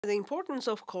The importance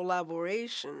of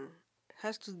collaboration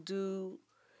has to do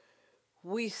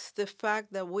with the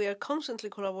fact that we are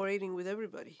constantly collaborating with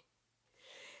everybody.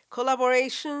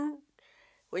 Collaboration,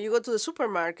 when you go to the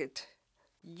supermarket,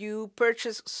 you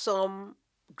purchase some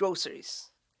groceries.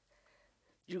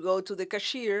 You go to the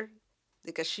cashier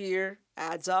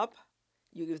adds up,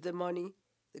 you give the money,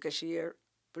 the cashier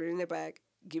put it in the bag,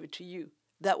 give it to you.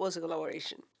 That was a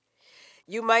collaboration.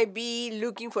 You might be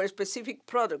looking for a specific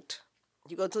product.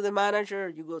 You go to the manager,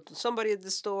 you go to somebody at the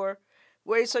store,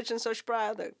 where is such and such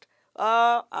product?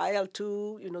 Aisle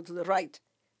two, to the right.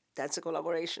 That's a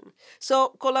collaboration.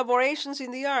 So collaborations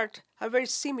in the art are very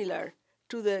similar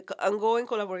to the ongoing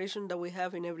collaboration that we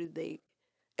have in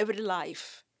every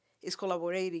life is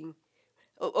collaborating,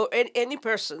 or any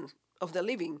person of the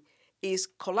living is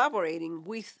collaborating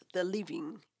with the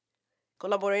living.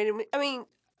 Collaborating, I mean,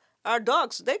 our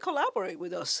dogs, they collaborate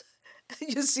with us.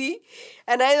 You see?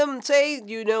 And I don't say,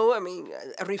 I mean,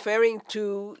 referring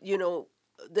to,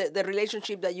 the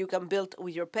relationship that you can build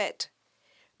with your pet.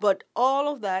 But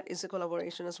all of that is a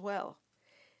collaboration as well.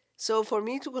 So for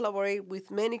me to collaborate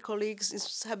with many colleagues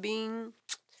is have been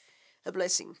a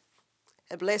blessing.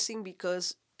 A blessing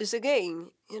because it's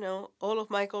again, all of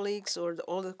my colleagues or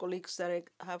all the colleagues that I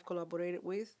have collaborated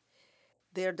with,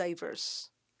 they're diverse.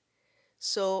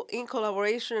 So in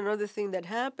collaboration, another thing that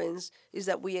happens is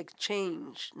that we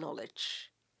exchange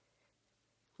knowledge.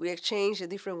 We exchange a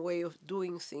different way of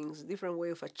doing things, a different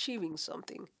way of achieving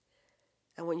something.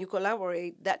 And when you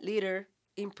collaborate, that leader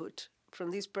input from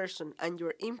this person and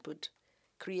your input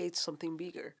creates something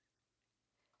bigger.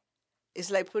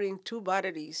 It's like putting two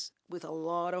batteries with a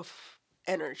lot of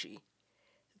energy,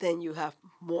 then you have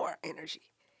more energy.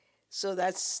 So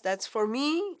that's for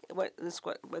me that's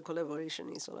what collaboration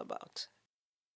is all about.